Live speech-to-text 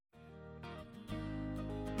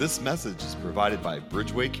This message is provided by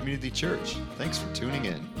Bridgeway Community Church. Thanks for tuning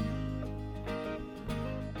in.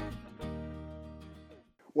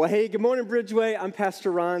 Well, hey, good morning, Bridgeway. I'm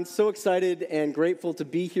Pastor Ron. So excited and grateful to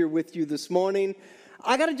be here with you this morning.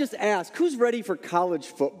 I got to just ask, who's ready for college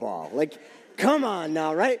football? Like, come on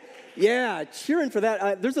now, right? Yeah, cheering for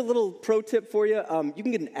that. There's a little pro tip for you. You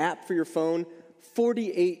can get an app for your phone.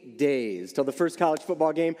 48 days till the first college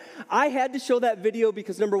football game. I had to show that video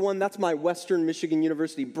because, number one, that's my Western Michigan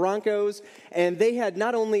University Broncos, and they had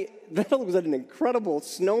not only, that was an incredible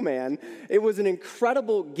snowman, it was an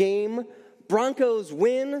incredible game. Broncos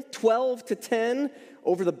win 12-10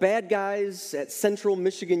 over the bad guys at Central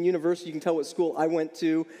Michigan University. You can tell what school I went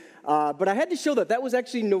to. But I had to show that was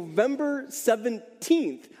actually November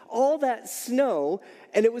 17th, all that snow,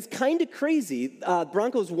 and it was kind of crazy.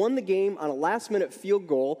 Broncos won the game on a last-minute field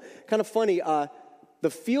goal. Kind of funny, the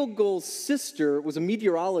field goal's sister was a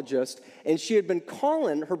meteorologist, and she had been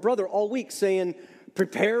calling her brother all week saying,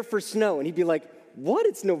 prepare for snow. And he'd be like, what?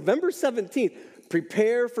 It's November 17th.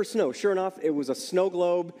 Prepare for snow. Sure enough, it was a snow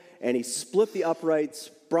globe, and he split the uprights.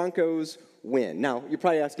 Broncos win. Now, you're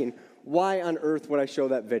probably asking, why on earth would I show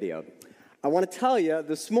that video? I want to tell you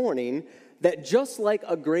this morning that just like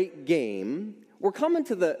a great game, we're coming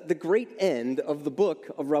to the great end of the book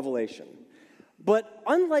of Revelation. But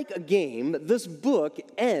unlike a game, this book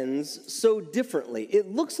ends so differently.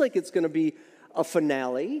 It looks like it's going to be a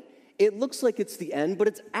finale. It looks like it's the end, but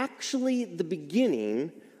it's actually the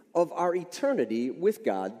beginning of our eternity with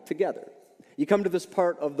God together. You come to this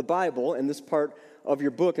part of the Bible and this part of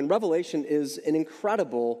your book, and Revelation is an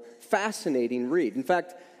incredible, fascinating read. In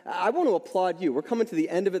fact, I want to applaud you. We're coming to the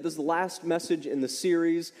end of it. This is the last message in the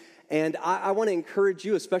series, and I want to encourage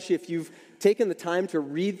you, especially if you've taken the time to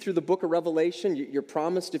read through the book of Revelation. You're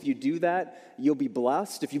promised if you do that, you'll be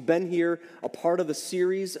blessed. If you've been here, a part of the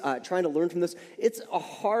series, trying to learn from this, it's a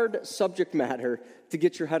hard subject matter to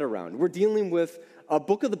get your head around. We're dealing with a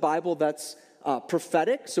book of the Bible that's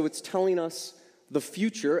prophetic, so it's telling us the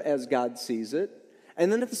future as God sees it.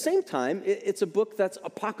 And then at the same time, it's a book that's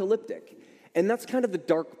apocalyptic. And that's kind of the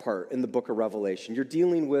dark part in the book of Revelation. You're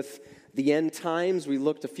dealing with the end times. We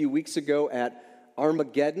looked a few weeks ago at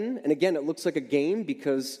Armageddon. And again, it looks like a game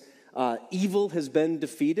because evil has been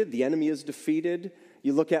defeated. The enemy is defeated.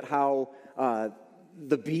 You look at how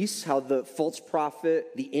the beast, how the false prophet,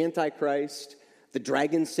 the Antichrist, the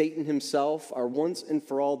dragon Satan himself are once and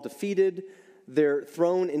for all defeated. They're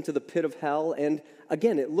thrown into the pit of hell. And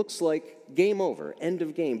again, it looks like game over, end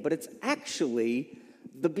of game. But it's actually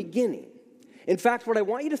the beginning. In fact, what I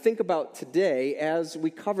want you to think about today as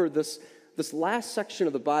we cover this last section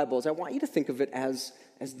of the Bible is I want you to think of it as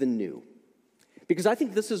the new. Because I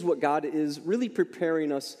think this is what God is really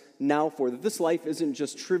preparing us now for. That this life isn't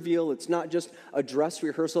just trivial. It's not just a dress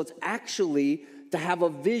rehearsal. It's actually to have a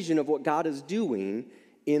vision of what God is doing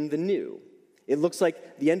in the new. It looks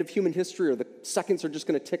like the end of human history or the seconds are just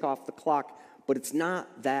going to tick off the clock, but it's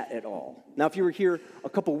not that at all. Now, if you were here a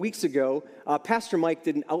couple weeks ago, Pastor Mike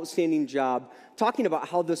did an outstanding job talking about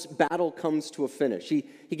how this battle comes to a finish. He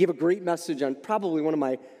gave a great message on probably one of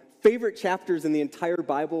my favorite chapters in the entire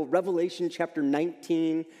Bible, Revelation chapter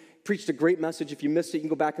 19. Preached a great message. If you missed it, you can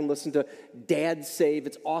go back and listen to Dad Save.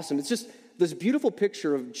 It's awesome. It's just this beautiful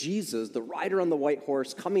picture of Jesus, the rider on the white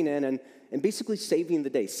horse, coming in and basically saving the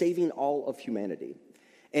day, saving all of humanity.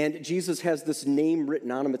 And Jesus has this name written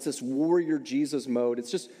on him. It's this warrior Jesus mode. It's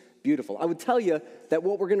just beautiful. I would tell you that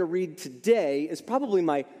what we're going to read today is probably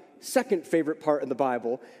my second favorite part in the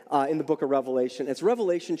Bible, in the book of Revelation. It's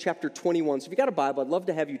Revelation chapter 21. So if you got a Bible, I'd love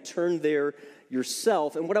to have you turn there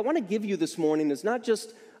yourself. And what I want to give you this morning is not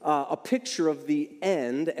just a picture of the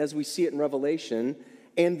end as we see it in Revelation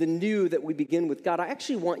and the new that we begin with God. I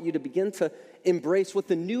actually want you to begin to embrace what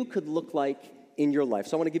the new could look like in your life.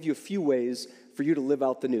 So I want to give you a few ways for you to live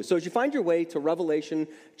out the new. So as you find your way to Revelation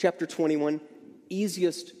chapter 21,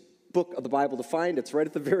 easiest book of the Bible to find, it's right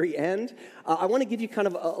at the very end. I want to give you kind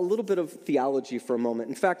of a little bit of theology for a moment.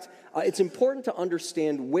 In fact, it's important to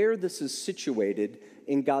understand where this is situated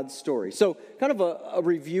in God's story. So kind of a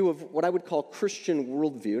review of what I would call Christian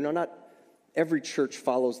worldview. Now, not every church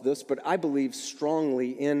follows this, but I believe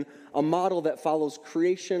strongly in a model that follows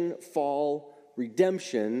creation, fall,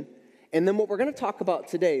 redemption, and then what we're going to talk about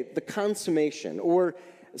today, the consummation, or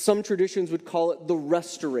some traditions would call it the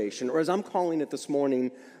restoration, or as I'm calling it this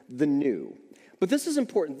morning, the new. But this is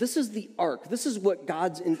important. This is the arc. This is what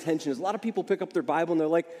God's intention is. A lot of people pick up their Bible and they're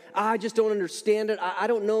like, I just don't understand it. I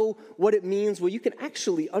don't know what it means. Well, you can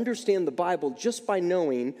actually understand the Bible just by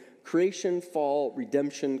knowing creation, fall,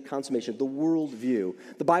 redemption, consummation, the worldview.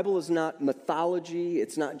 The Bible is not mythology.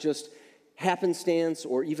 It's not just happenstance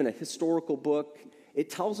or even a historical book. it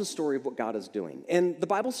tells a story of what God is doing. And the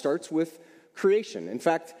Bible starts with creation. In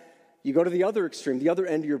fact, you go to the other extreme, the other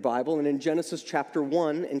end of your Bible, and in Genesis chapter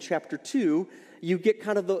 1 and chapter 2, you get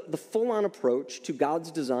kind of the full-on approach to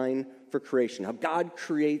God's design for creation, how God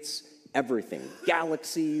creates everything,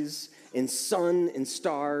 galaxies and sun and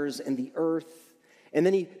stars and the earth. And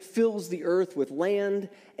then he fills the earth with land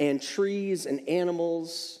and trees and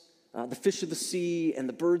animals, the fish of the sea and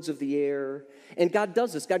the birds of the air. And God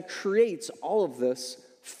does this. God creates all of this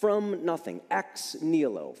from nothing, ex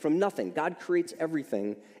nihilo, from nothing. God creates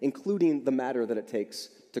everything, including the matter that it takes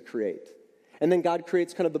to create. And then God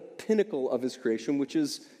creates kind of the pinnacle of his creation, which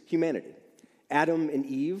is humanity. Adam and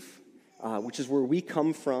Eve, which is where we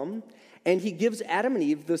come from. And he gives Adam and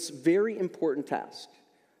Eve this very important task,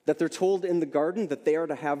 that they're told in the garden that they are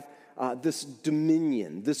to have this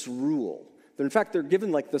dominion, this rule. In fact, they're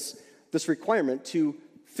given like this requirement to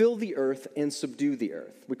fill the earth and subdue the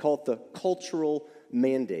earth. We call it the cultural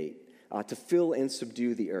mandate, to fill and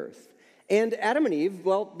subdue the earth. And Adam and Eve,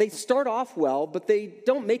 well, they start off well, but they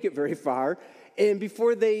don't make it very far. And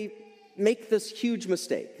before they make this huge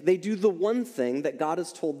mistake, they do the one thing that God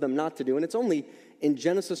has told them not to do. And it's only in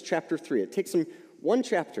Genesis chapter 3. It takes them one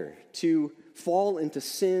chapter to fall into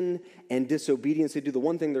sin and disobedience. They do the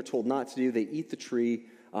one thing they're told not to do. They eat the tree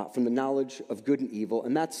from the knowledge of good and evil.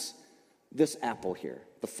 And that's this apple here,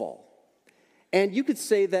 the fall. And you could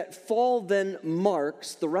say that fall then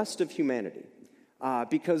marks the rest of humanity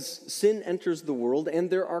because sin enters the world and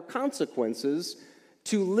there are consequences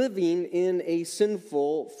to living in a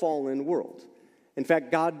sinful, fallen world. In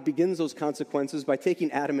fact, God begins those consequences by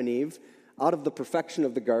taking Adam and Eve out of the perfection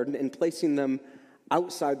of the garden and placing them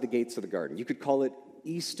outside the gates of the garden. You could call it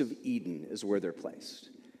east of Eden is where they're placed.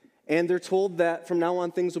 And they're told that from now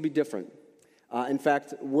on things will be different. In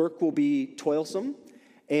fact, work will be toilsome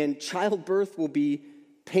and childbirth will be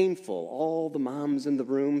painful. All the moms in the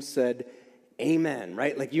room said, amen,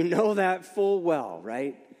 right? Like you know that full well,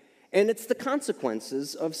 right? And it's the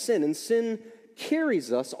consequences of sin. And sin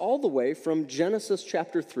carries us all the way from Genesis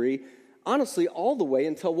chapter 3, honestly, all the way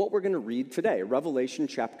until what we're going to read today, Revelation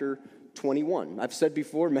chapter 21. I've said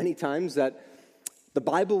before many times that the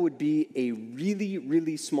Bible would be a really,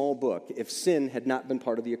 really small book if sin had not been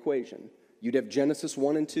part of the equation. You'd have Genesis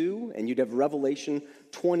 1 and 2, and you'd have Revelation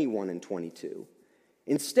 21 and 22.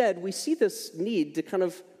 Instead, we see this need to kind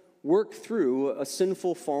of work through a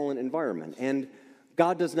sinful, fallen environment. And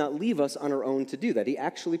God does not leave us on our own to do that. He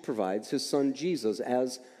actually provides his son Jesus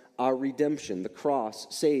as our redemption. The cross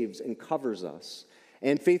saves and covers us.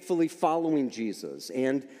 And faithfully following Jesus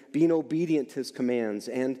and being obedient to his commands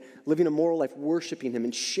and living a moral life, worshiping him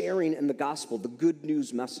and sharing in the gospel, the good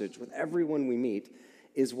news message with everyone we meet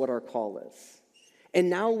is what our call is. And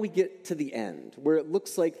now we get to the end where it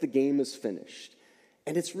looks like the game is finished.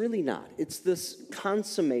 And it's really not. It's this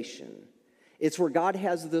consummation. It's where God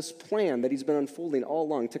has this plan that he's been unfolding all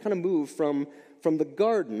along to kind of move from the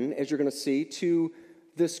garden, as you're going to see, to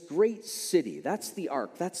this great city. That's the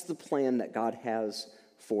ark. That's the plan that God has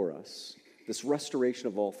for us, this restoration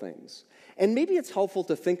of all things. And maybe it's helpful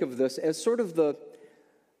to think of this as sort of the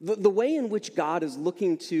way in which God is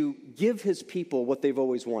looking to give his people what they've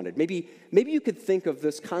always wanted. Maybe you could think of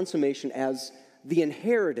this consummation as the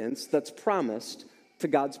inheritance that's promised to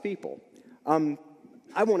God's people. I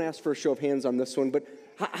won't ask for a show of hands on this one, but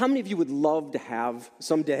how many of you would love to have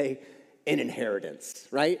someday an inheritance,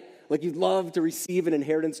 right? Like you'd love to receive an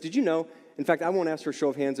inheritance. Did you know, in fact, I won't ask for a show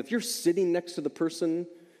of hands, if you're sitting next to the person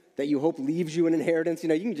that you hope leaves you an inheritance, you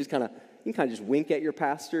can just kind of just wink at your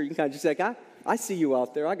pastor. You can kind of just say, like, I see you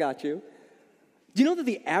out there. I got you. Do you know that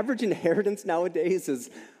the average inheritance nowadays is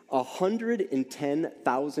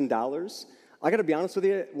 $110,000? I got to be honest with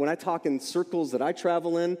you, when I talk in circles that I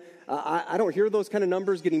travel in, I don't hear those kind of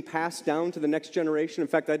numbers getting passed down to the next generation. In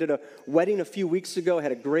fact, I did a wedding a few weeks ago,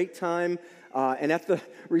 had a great time, and at the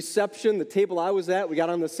reception, the table I was at, we got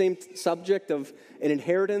on the same subject of an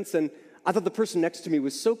inheritance, and I thought the person next to me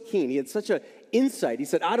was so keen. He had such an insight. He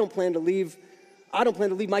said, I don't plan to leave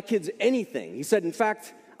my kids anything. He said, in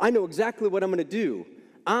fact, I know exactly what I'm going to do.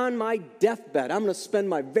 On my deathbed, I'm going to spend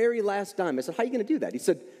my very last dime. I said, how are you going to do that? He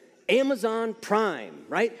said, Amazon Prime,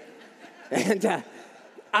 right? And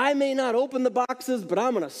I may not open the boxes, but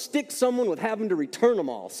I'm going to stick someone with having to return them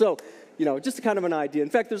all. So, just kind of an idea. In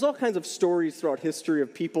fact, there's all kinds of stories throughout history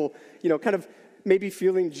of people, kind of maybe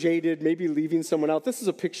feeling jaded, maybe leaving someone out. This is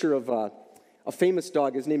a picture of a famous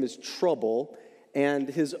dog. His name is Trouble, and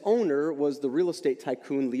his owner was the real estate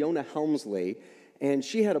tycoon Leona Helmsley, and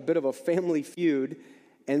she had a bit of a family feud,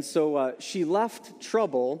 and so she left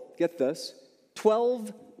Trouble, get this,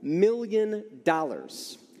 $12 million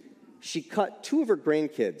she cut 2 of her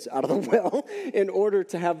grandkids out of the well in order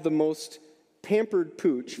to have the most pampered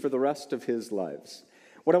pooch for the rest of his lives.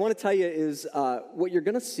 What I want to tell you is what you're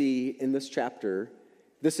going to see in this chapter,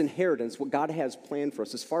 this inheritance, what God has planned for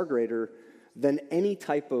us, is far greater than any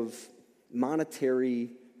type of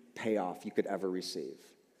monetary payoff you could ever receive.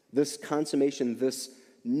 This consummation, this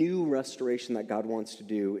new restoration that God wants to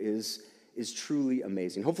do is truly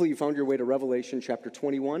amazing. Hopefully you found your way to Revelation chapter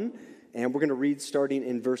 21, and we're going to read starting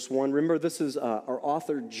in verse 1. Remember, this is our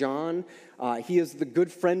author, John. He is the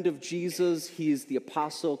good friend of Jesus. He is the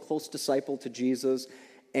apostle, close disciple to Jesus,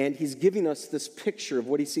 and he's giving us this picture of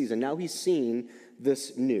what he sees, and now he's seeing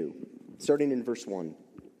this new. Starting in verse 1.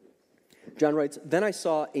 John writes, "Then I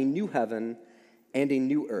saw a new heaven and a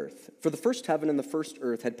new earth. For the first heaven and the first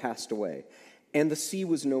earth had passed away, and the sea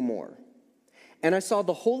was no more. And I saw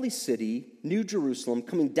the holy city, New Jerusalem,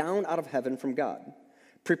 coming down out of heaven from God,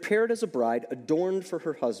 prepared as a bride adorned for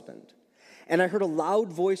her husband. And I heard a loud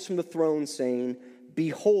voice from the throne saying,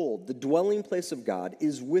 'Behold, the dwelling place of God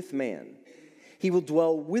is with man. He will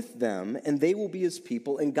dwell with them, and they will be his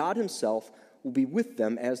people, and God himself will be with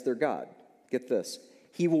them as their God.'" Get this.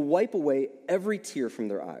 "He will wipe away every tear from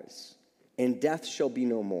their eyes, and death shall be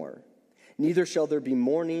no more. Neither shall there be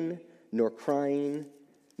mourning, nor crying,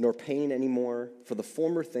 nor pain anymore, for the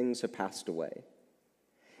former things have passed away.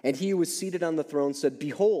 And he who was seated on the throne said,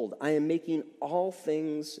 'Behold, I am making all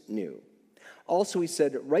things new.' Also he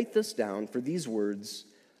said, 'Write this down, for these words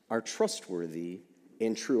are trustworthy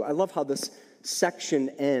and true.'" I love how this section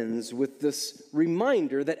ends with this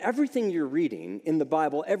reminder that everything you're reading in the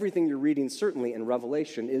Bible, everything you're reading certainly in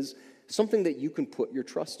Revelation, is something that you can put your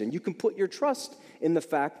trust in. You can put your trust in the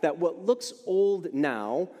fact that what looks old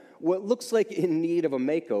now, what looks like in need of a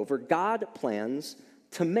makeover, God plans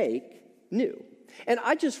to make new. And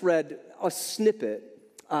I just read a snippet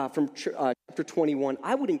from chapter 21.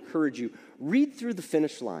 I would encourage you, read through the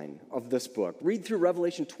finish line of this book. Read through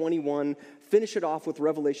Revelation 21, finish it off with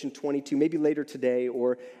Revelation 22, maybe later today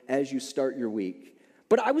or as you start your week.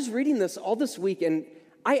 But I was reading this all this week, and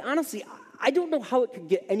I don't know how it could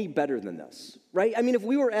get any better than this, right? I mean, if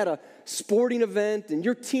we were at a sporting event and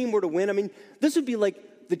your team were to win, I mean, this would be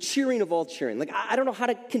like the cheering of all cheering. Like, I don't know how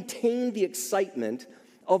to contain the excitement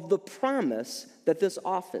of the promise that this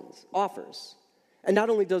offers. And not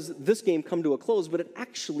only does this game come to a close, but it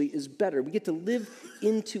actually is better. We get to live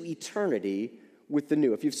into eternity with the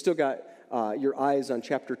new. If you've still got your eyes on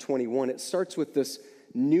chapter 21, it starts with this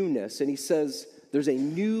newness, and he says there's a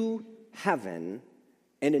new heaven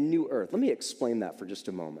and a new earth. Let me explain that for just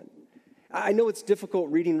a moment. I know it's difficult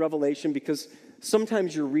reading Revelation because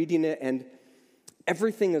sometimes you're reading it and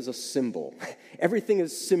everything is a symbol. Everything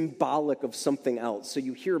is symbolic of something else. So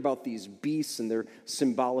you hear about these beasts and they're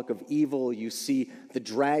symbolic of evil. You see the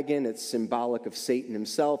dragon, it's symbolic of Satan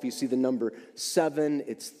himself. You see the number 7,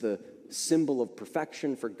 it's the symbol of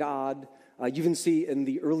perfection for God. You even see in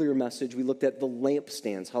the earlier message, we looked at the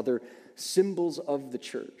lampstands, how they're symbols of the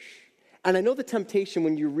church. And I know the temptation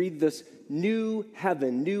when you read this new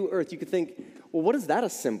heaven, new earth, you could think, well, what is that a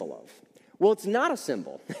symbol of? Well, it's not a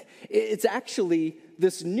symbol. It's actually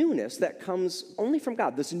this newness that comes only from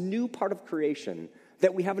God, this new part of creation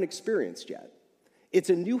that we haven't experienced yet. It's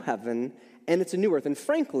a new heaven and it's a new earth. And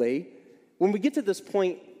frankly, when we get to this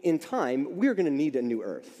point in time, we're going to need a new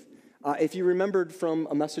earth. If you remembered from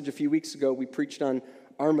a message a few weeks ago, we preached on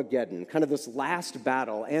Armageddon, kind of this last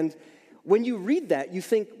battle. And when you read that, you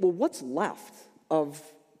think, well, what's left of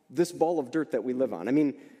this ball of dirt that we live on? I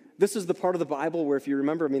mean, this is the part of the Bible where, if you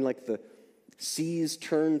remember, like the seas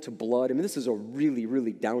turn to blood. I mean, this is a really,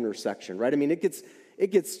 really downer section, right? I mean, it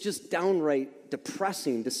gets just downright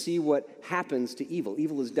depressing to see what happens to evil.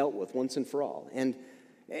 Evil is dealt with once and for all. And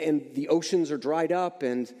the oceans are dried up,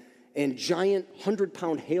 and giant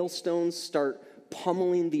 100-pound hailstones start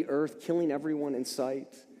pummeling the earth, killing everyone in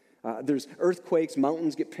sight. There's earthquakes,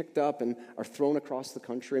 mountains get picked up and are thrown across the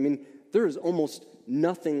country. I mean, there is almost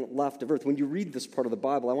nothing left of earth. When you read this part of the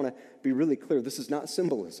Bible, I want to be really clear. This is not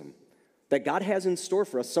symbolism that God has in store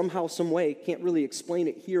for us somehow, some way. Can't really explain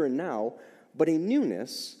it here and now, but a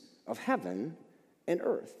newness of heaven and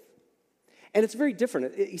earth. And it's very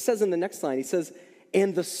different. He says in the next line, he says,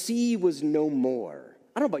 "And the sea was no more."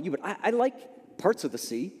 I don't know about you, but I like parts of the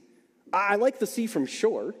sea. I like the sea from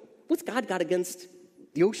shore. What's God got against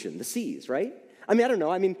the ocean, the seas, right? I mean, I don't know.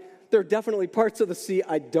 I mean, there are definitely parts of the sea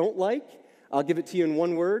I don't like. I'll give it to you in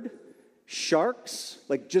one word. Sharks,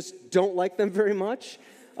 just don't like them very much.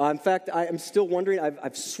 In fact, I am still wondering,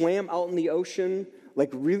 I've swam out in the ocean,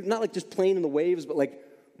 really, not just playing in the waves, but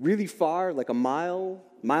really far, a mile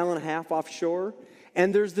and a half offshore.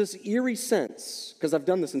 And there's this eerie sense, because I've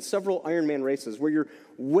done this in several Ironman races, where you're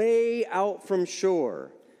way out from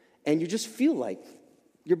shore and you just feel like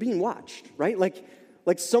you're being watched, right? Like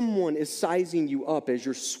someone is sizing you up as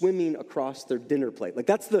you're swimming across their dinner plate. Like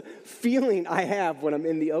that's the feeling I have when I'm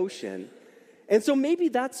in the ocean. And so maybe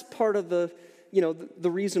that's part of the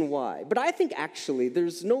reason why. But I think actually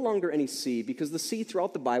there's no longer any sea, because the sea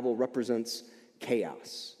throughout the Bible represents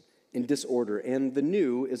chaos and disorder. And the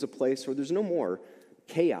new is a place where there's no more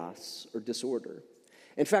chaos or disorder.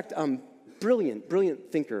 In fact,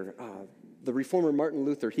 brilliant thinker, the reformer Martin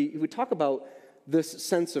Luther, he would talk about this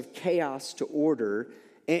sense of chaos to order,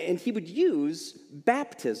 and he would use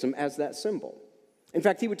baptism as that symbol. In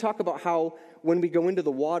fact, he would talk about how when we go into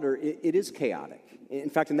the water, it is chaotic. In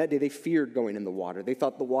fact, in that day, they feared going in the water. They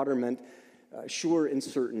thought the water meant sure and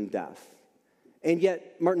certain death. And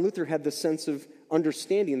yet, Martin Luther had this sense of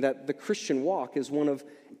understanding that the Christian walk is one of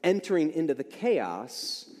entering into the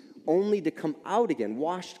chaos only to come out again,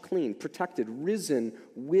 washed clean, protected, risen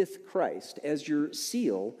with Christ as your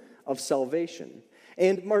seal of salvation.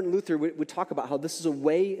 And Martin Luther would talk about how this is a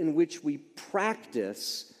way in which we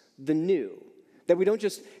practice the new. That we don't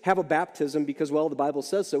just have a baptism because, well, the Bible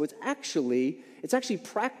says so. It's actually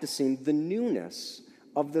practicing the newness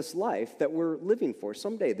of this life that we're living for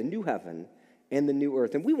someday, the new heaven and the new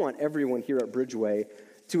earth. And we want everyone here at Bridgeway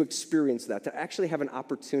to experience that, to actually have an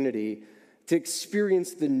opportunity to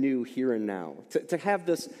experience the new here and now, to have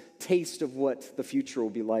this taste of what the future will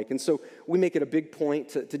be like. And so we make it a big point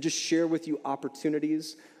to just share with you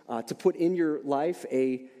opportunities to put in your life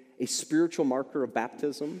a spiritual marker of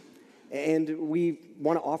baptism. And we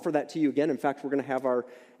want to offer that to you again. In fact, we're going to have our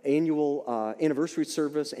annual anniversary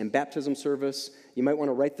service and baptism service. You might want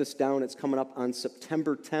to write this down. It's coming up on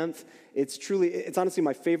September 10th. It's honestly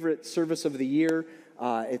my favorite service of the year.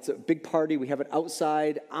 It's a big party. We have it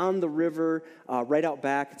outside on the river, right out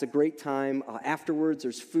back. It's a great time. Afterwards,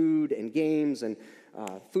 there's food and games and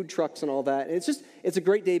food trucks and all that. And it's a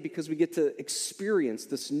great day because we get to experience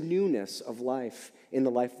this newness of life in the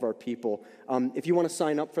life of our people. If you want to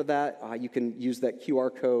sign up for that, you can use that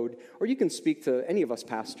QR code, or you can speak to any of us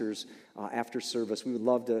pastors after service. We would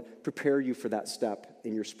love to prepare you for that step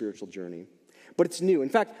in your spiritual journey. But it's new. In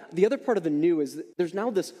fact, the other part of the new is that there's now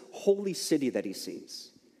this holy city that he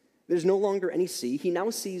sees. There's no longer any sea. He now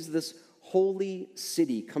sees this holy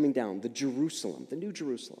city coming down, the Jerusalem, the new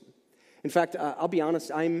Jerusalem. In fact, I'll be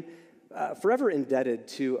honest, I'm forever indebted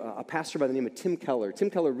to a pastor by the name of Tim Keller. Tim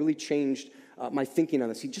Keller really changed my thinking on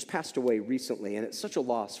this. He just passed away recently, and it's such a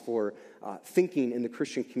loss for thinking in the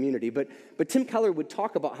Christian community. But Tim Keller would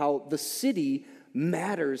talk about how the city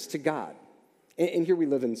matters to God. And here we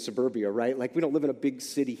live in suburbia, right? Like, we don't live in a big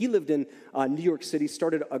city. He lived in New York City,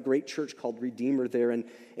 started a great church called Redeemer there.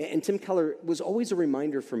 And Tim Keller was always a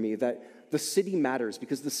reminder for me that the city matters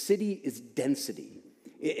because the city is density.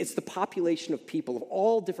 It's the population of people, of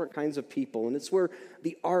all different kinds of people. And it's where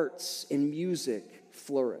the arts and music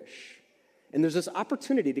flourish. And there's this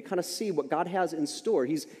opportunity to kind of see what God has in store.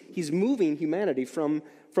 He's moving humanity from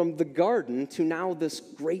the garden to now this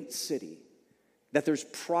great city. That there's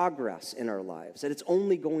progress in our lives, that it's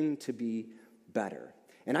only going to be better.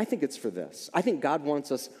 And I think it's for this. I think God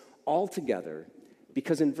wants us all together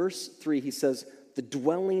because in verse 3, he says, the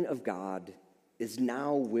dwelling of God is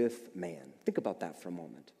now with man. Think about that for a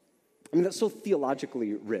moment. I mean, that's so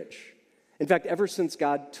theologically rich. In fact, ever since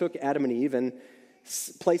God took Adam and Eve and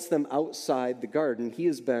placed them outside the garden, he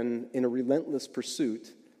has been in a relentless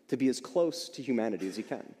pursuit to be as close to humanity as he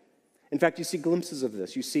can. In fact, you see glimpses of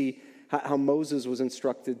this. You see how Moses was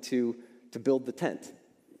instructed to build the tent.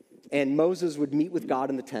 And Moses would meet with God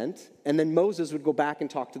in the tent, and then Moses would go back and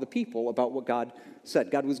talk to the people about what God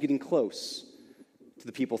said. God was getting close to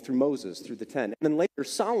the people through Moses, through the tent. And then later,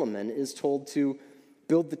 Solomon is told to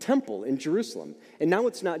build the temple in Jerusalem. And now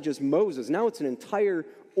it's not just Moses, now it's an entire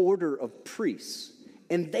order of priests.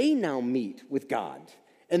 And they now meet with God.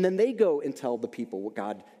 And then they go and tell the people what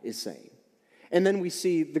God is saying. And then we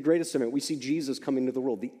see the greatest event. We see Jesus coming to the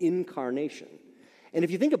world, the incarnation. And if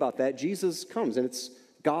you think about that, Jesus comes, and it's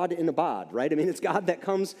God in a bod, right? I mean, it's God that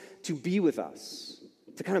comes to be with us,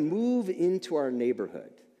 to kind of move into our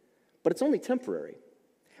neighborhood. But it's only temporary.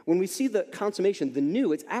 When we see the consummation, the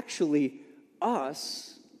new, it's actually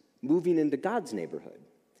us moving into God's neighborhood,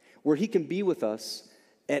 where he can be with us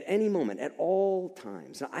at any moment, at all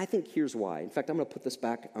times. Now, I think here's why. In fact, I'm going to put this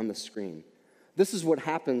back on the screen. This is what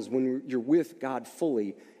happens when you're with God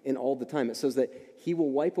fully and all the time. It says that he will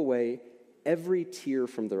wipe away every tear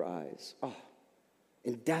from their eyes. Oh,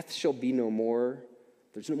 and death shall be no more.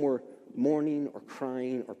 There's no more mourning or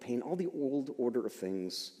crying or pain. All the old order of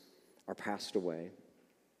things are passed away.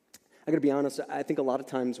 got to be honest, I think a lot of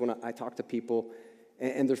times when I talk to people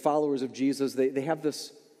and they're followers of Jesus, they have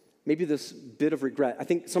maybe this bit of regret. I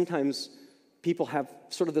think sometimes people have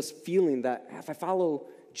sort of this feeling that if I follow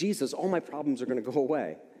Jesus, all my problems are going to go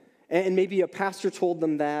away. And maybe a pastor told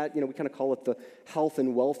them that. We kind of call it the health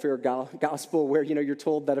and welfare gospel, where, you're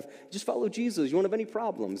told that if you just follow Jesus, you won't have any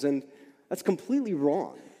problems. And that's completely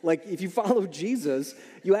wrong. Like, if you follow Jesus,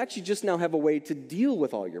 you actually just now have a way to deal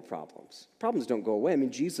with all your problems. Problems don't go away. I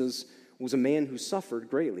mean, Jesus was a man who suffered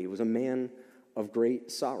greatly. He was a man of great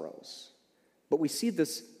sorrows. But we see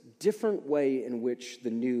this different way in which the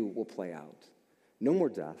new will play out. No more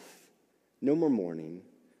death, no more mourning,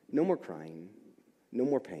 no more crying, no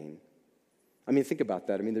more pain. I mean, think about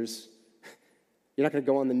that. I mean, you're not going to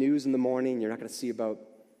go on the news in the morning. You're not going to see about,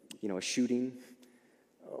 a shooting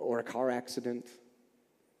or a car accident.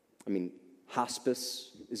 I mean,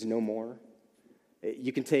 hospice is no more.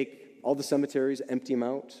 You can take all the cemeteries, empty them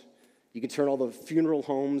out. You can turn all the funeral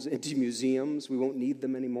homes into museums. We won't need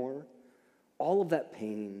them anymore. All of that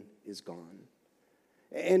pain is gone.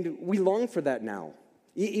 And we long for that now.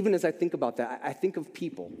 Even as I think about that, I think of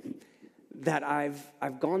people that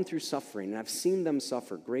I've gone through suffering, and I've seen them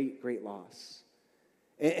suffer great, great loss.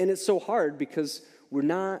 And it's so hard because we're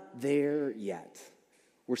not there yet.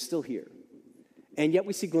 We're still here. And yet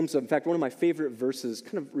we see glimpses of, in fact, one of my favorite verses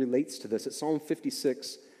kind of relates to this. It's Psalm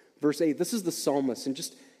 56, verse 8. This is the psalmist, and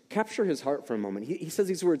just capture his heart for a moment. He says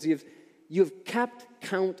these words, you have kept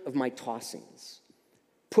count of my tossings.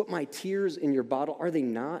 Put my tears in your bottle. Are they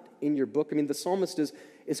not in your book? I mean, the psalmist is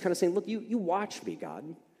kind of saying, look, you watch me,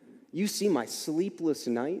 God. You see my sleepless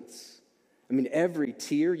nights. I mean, every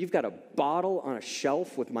tear. You've got a bottle on a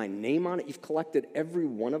shelf with my name on it. You've collected every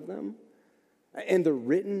one of them. And they're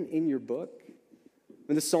written in your book.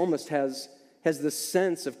 And the psalmist has this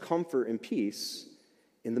sense of comfort and peace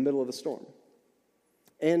in the middle of the storm.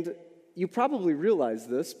 And you probably realize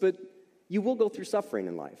this, but you will go through suffering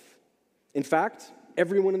in life. In fact,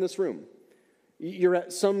 everyone in this room, you're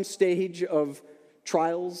at some stage of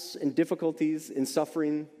trials and difficulties and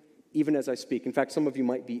suffering, even as I speak. In fact, some of you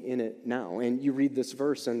might be in it now, and you read this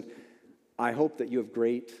verse, and I hope that you have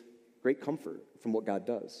great, great comfort from what God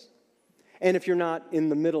does. And if you're not in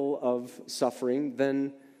the middle of suffering,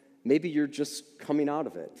 then maybe you're just coming out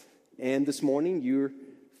of it. And this morning, you're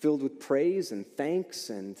filled with praise and thanks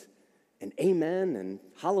and amen and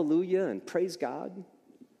hallelujah and praise God.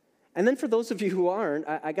 And then for those of you who aren't,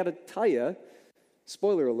 I got to tell you,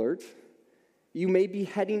 spoiler alert, you may be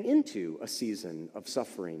heading into a season of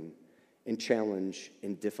suffering and challenge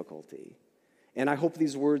and difficulty. And I hope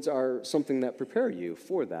these words are something that prepare you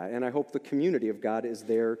for that. And I hope the community of God is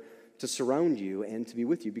there to surround you and to be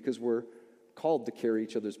with you, because we're called to carry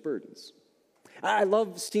each other's burdens. I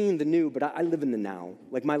love seeing the new, but I live in the now.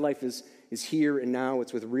 Like, my life is here and now.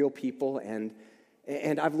 It's with real people, and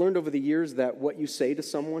I've learned over the years that what you say to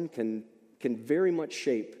someone can very much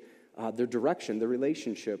shape their direction, their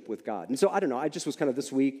relationship with God. And so, I don't know, I just was kind of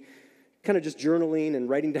this week kind of just journaling and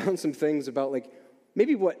writing down some things about, like,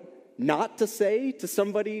 maybe what not to say to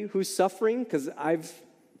somebody who's suffering, because I've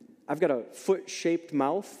got a foot-shaped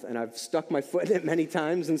mouth, and I've stuck my foot in it many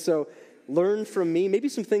times, and so learn from me. Maybe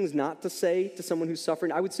some things not to say to someone who's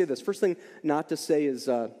suffering. I would say this. First thing not to say is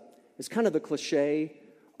kind of the cliche,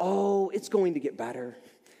 oh, it's going to get better.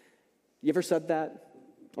 You ever said that?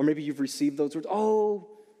 Or maybe you've received those words, oh,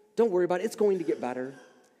 don't worry about it, it's going to get better.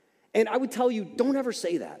 And I would tell you, don't ever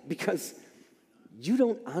say that, because you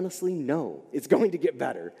don't honestly know it's going to get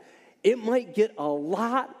better. It might get a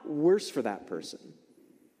lot worse for that person.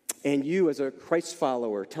 And you, as a Christ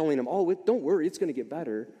follower, telling them, oh, don't worry, it's going to get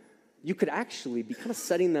better, you could actually be kind of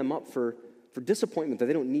setting them up for disappointment that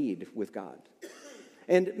they don't need with God.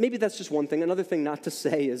 And maybe that's just one thing. Another thing not to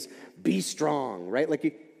say is be strong, right? Like,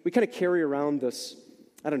 we kind of carry around this,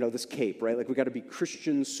 this cape, right? Like, we got to be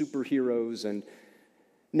Christian superheroes and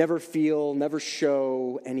never feel, never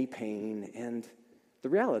show any pain. And the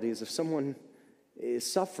reality is, if someone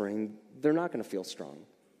is suffering, they're not going to feel strong.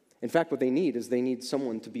 In fact, what they need is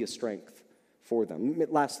someone to be a strength for them.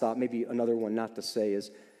 Last thought, maybe another one not to say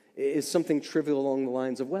is something trivial along the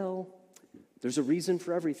lines of, well, there's a reason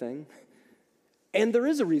for everything. And there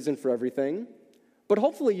is a reason for everything, but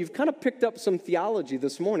hopefully you've kind of picked up some theology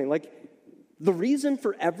this morning. Like, the reason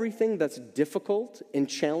for everything that's difficult and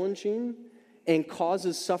challenging and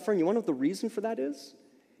causes suffering, you want to know what the reason for that is?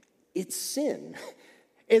 It's sin.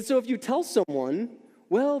 And so if you tell someone,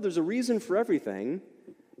 well, there's a reason for everything,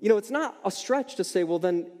 it's not a stretch to say, well,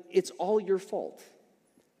 then it's all your fault,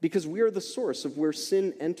 because we are the source of where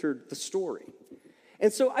sin entered the story.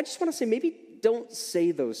 And so I just want to say, maybe don't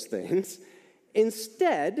say those things.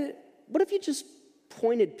 Instead, what if you just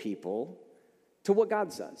pointed people to what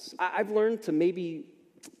God says. I've learned to maybe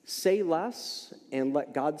say less and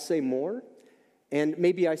let God say more. And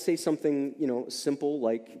maybe I say something, simple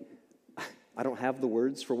like, I don't have the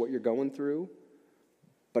words for what you're going through,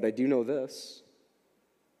 but I do know this.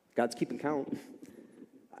 God's keeping count.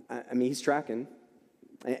 I mean, he's tracking.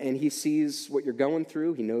 And he sees what you're going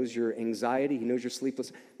through. He knows your anxiety. He knows your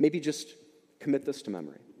sleepless. Maybe just commit this to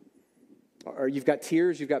memory. Or you've got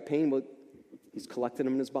tears, you've got pain. Well, he's collecting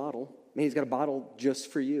them in his bottle. Man, he's got a bottle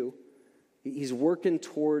just for you. He's working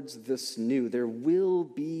towards this new. There will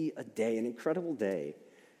be a day, an incredible day,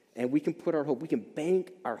 and we can put our hope, we can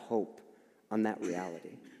bank our hope on that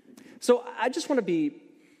reality. So I just want to be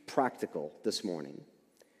practical this morning.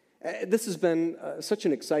 This has been such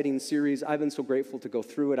an exciting series. I've been so grateful to go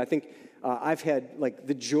through it. I think I've had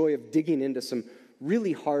the joy of digging into some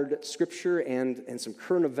really hard scripture and some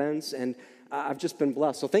current events, and I've just been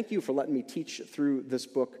blessed. So thank you for letting me teach through this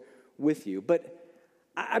book with you. But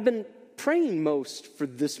I've been praying most for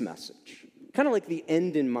this message, kind of like the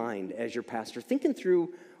end in mind as your pastor, thinking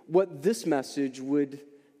through what this message would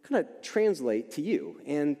kind of translate to you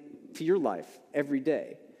and to your life every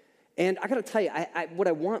day. And I got to tell you, what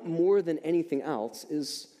I want more than anything else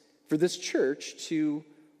is for this church to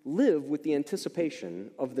live with the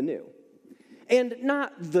anticipation of the new. And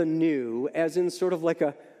not the new as in sort of like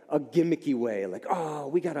a gimmicky way, like, oh,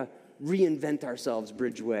 we got to reinvent ourselves,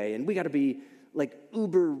 Bridgeway, and we got to be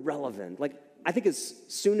uber relevant. I think as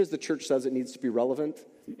soon as the church says it needs to be relevant,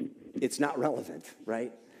 it's not relevant,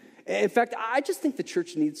 right? In fact, I just think the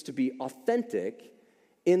church needs to be authentic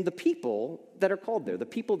in the people that are called there, the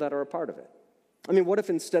people that are a part of it. I mean, what if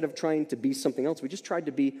instead of trying to be something else, we just tried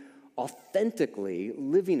to be authentically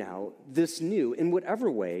living out this new in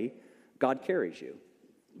whatever way God carries you?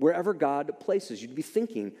 Wherever God places you, to be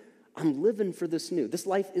thinking, I'm living for this new. This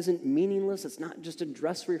life isn't meaningless. It's not just a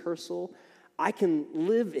dress rehearsal. I can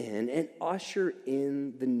live in and usher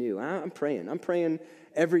in the new. I'm praying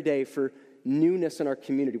every day for newness in our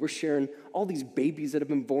community. We're sharing all these babies that have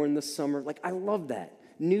been born this summer. I love that.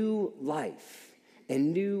 New life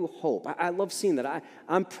and new hope. I love seeing that.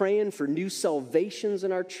 I'm praying for new salvations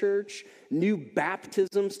in our church, new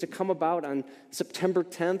baptisms to come about on September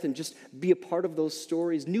 10th and just be a part of those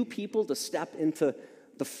stories, new people to step into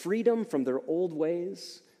the freedom from their old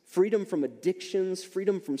ways, freedom from addictions,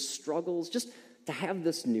 freedom from struggles, just to have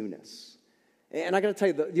this newness. And I got to tell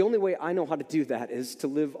you, the only way I know how to do that is to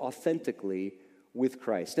live authentically with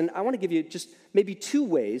Christ. And I want to give you just maybe two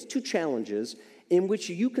ways, two challenges in which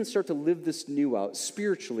you can start to live this new out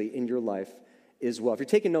spiritually in your life as well. If you're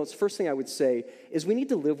taking notes, first thing I would say is we need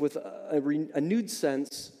to live with a renewed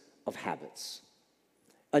sense of habits.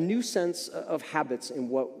 A new sense of habits in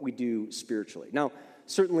what we do spiritually. Now,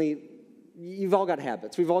 certainly, you've all got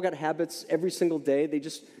habits. We've all got habits every single day.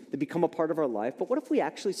 They become a part of our life. But what if we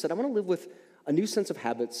actually said, I want to live with a new sense of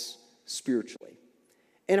habits spiritually?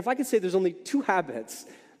 And if I could say there's only two habits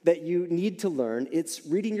that you need to learn, it's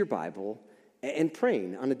reading your Bible and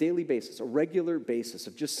praying on a daily basis, a regular basis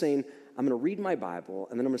of just saying, I'm going to read my Bible,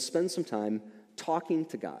 and then I'm going to spend some time talking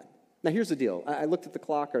to God. Now, here's the deal. I looked at the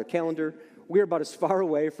clock or the calendar. We're about as far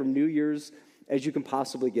away from New Year's as you can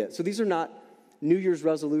possibly get. So these are not New Year's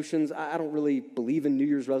resolutions. I don't really believe in New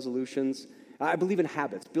Year's resolutions. I believe in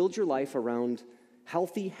habits. Build your life around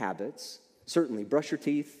healthy habits. Certainly, brush your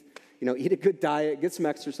teeth, eat a good diet, get some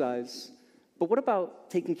exercise. But what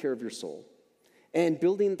about taking care of your soul and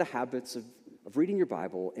building the habits of reading your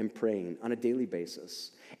Bible and praying on a daily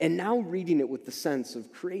basis? And now reading it with the sense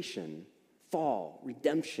of creation, fall,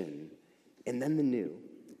 redemption, and then the new.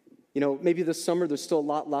 Maybe this summer, there's still a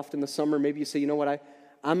lot left in the summer. Maybe you say, you know what,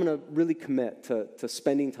 I'm going to really commit to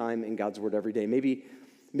spending time in God's Word every day. Maybe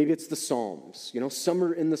it's the Psalms,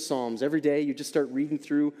 summer in the Psalms. Every day you just start reading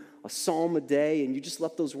through a psalm a day, and you just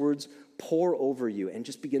let those words pour over you and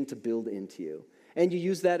just begin to build into you. And you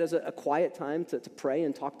use that as a quiet time to pray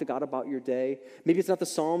and talk to God about your day. Maybe it's not the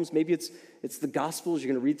Psalms. Maybe it's the Gospels. You're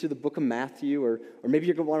going to read through the book of Matthew, or maybe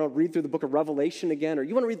you're going to want to read through the book of Revelation again, or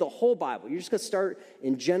you want to read the whole Bible. You're just going to start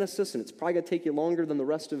in Genesis, and it's probably going to take you longer than the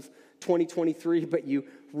rest of 2023, but you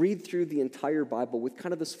read through the entire Bible with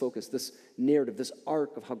kind of this focus, this narrative, this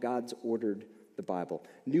arc of how God's ordered the Bible.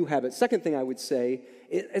 New habits. Second thing I would say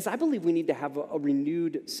is I believe we need to have a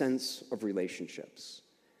renewed sense of relationships.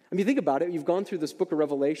 I mean, think about it. You've gone through this book of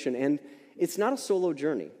Revelation, and it's not a solo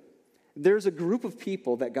journey. There's a group of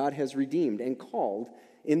people that God has redeemed and called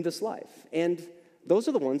in this life. And those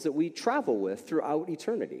are the ones that we travel with throughout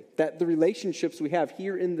eternity. That the relationships we have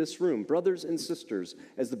here in this room, brothers and sisters,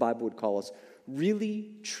 as the Bible would call us,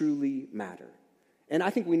 really, truly matter. And I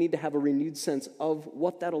think we need to have a renewed sense of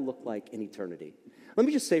what that'll look like in eternity. Let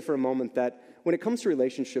me just say for a moment that when it comes to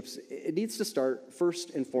relationships, it needs to start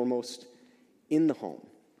first and foremost in the home.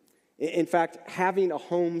 In fact, having a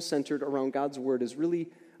home centered around God's word is really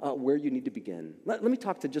where you need to begin. Let me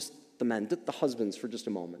talk to just the men, the husbands, for just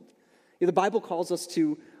a moment. The Bible calls us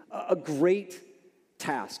to a great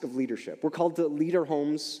task of leadership. We're called to lead our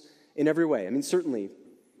homes in every way. I mean, certainly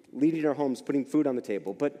leading our homes, putting food on the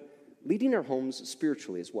table, but leading our homes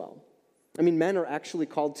spiritually as well. I mean, men are actually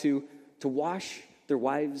called to wash their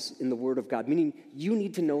wives in the Word of God, meaning you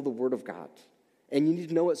need to know the Word of God, and you need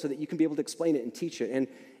to know it so that you can be able to explain it and teach it,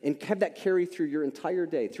 and have that carry through your entire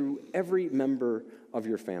day, through every member of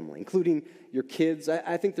your family, including your kids.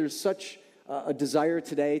 I think there's such a desire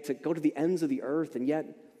today to go to the ends of the earth, and yet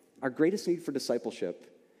our greatest need for discipleship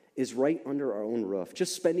is right under our own roof,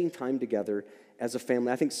 just spending time together as a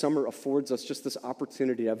family. I think summer affords us just this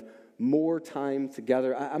opportunity to have more time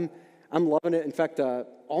together. I'm loving it. In fact,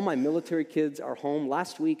 all my military kids are home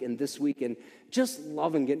last week and this week, and just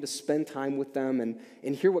loving getting to spend time with them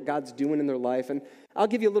and hear what God's doing in their life. And I'll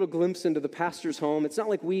give you a little glimpse into the pastor's home. It's not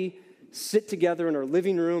like we sit together in our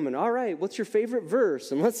living room and, all right, what's your favorite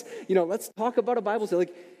verse? And let's talk about a Bible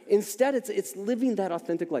study. Instead, it's living that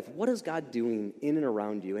authentic life. What is God doing in and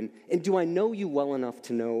around you? And do I know you well enough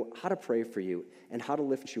to know how to pray for you and how to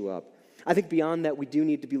lift you up? I think beyond that, we do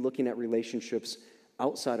need to be looking at relationships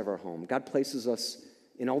outside of our home. God places us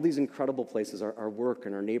in all these incredible places, our work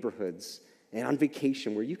and our neighborhoods, and on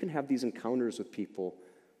vacation, where you can have these encounters with people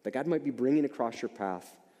that God might be bringing across your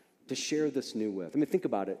path to share this new with. I mean, think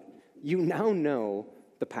about it. You now know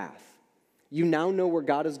the path. You now know where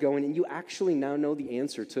God is going, and you actually now know the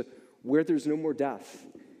answer to where there's no more death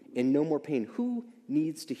and no more pain. Who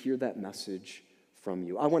needs to hear that message from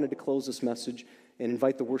you? I wanted to close this message and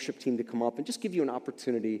invite the worship team to come up and just give you an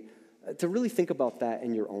opportunity to really think about that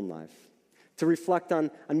in your own life, to reflect on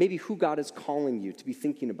maybe who God is calling you to be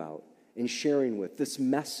thinking about and sharing with, this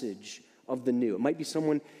message of the new. It might be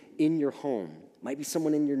someone in your home, it might be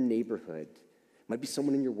someone in your neighborhood, it might be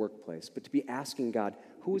someone in your workplace, but to be asking God,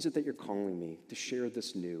 who is it that you're calling me to share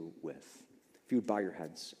this new with? If you would bow your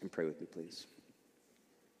heads and pray with me, please.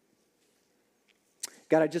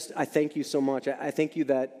 God, I thank you so much. I thank you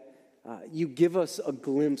that you give us a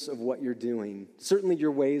glimpse of what you're doing. Certainly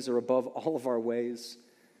your ways are above all of our ways,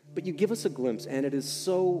 but you give us a glimpse, and it is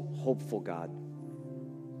so hopeful, God,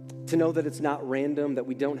 to know that it's not random, that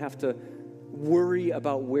we don't have to worry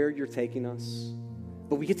about where you're taking us,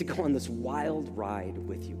 but we get to go on this wild ride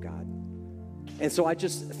with you, God. And so I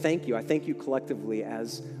just thank you. I thank you collectively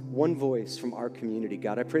as one voice from our community,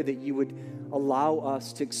 God. I pray that you would allow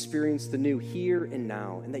us to experience the new here and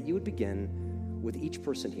now, and that you would begin with each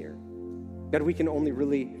person here. God, we can only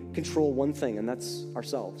really control one thing, and that's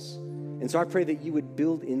ourselves. And so I pray that you would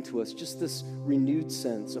build into us just this renewed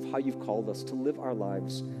sense of how you've called us to live our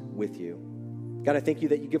lives with you. God, I thank you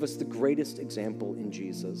that you give us the greatest example in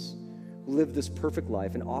Jesus, who lived this perfect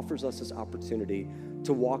life and offers us this opportunity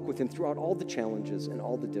to walk with him throughout all the challenges and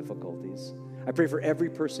all the difficulties. I pray for every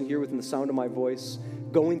person here within the sound of my voice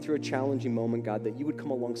going through a challenging moment, God, that you would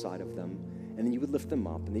come alongside of them and that you would lift them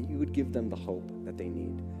up and that you would give them the hope that they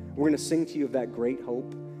need. We're going to sing to you of that great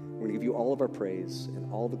hope. We're going to give you all of our praise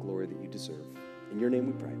and all the glory that you deserve. In your name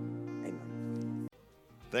we pray. Amen.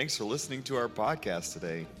 Thanks for listening to our podcast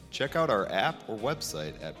today. Check out our app or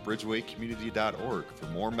website at bridgewaycommunity.org for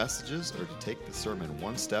more messages or to take the sermon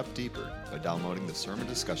one step deeper by downloading the Sermon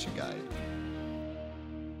Discussion Guide.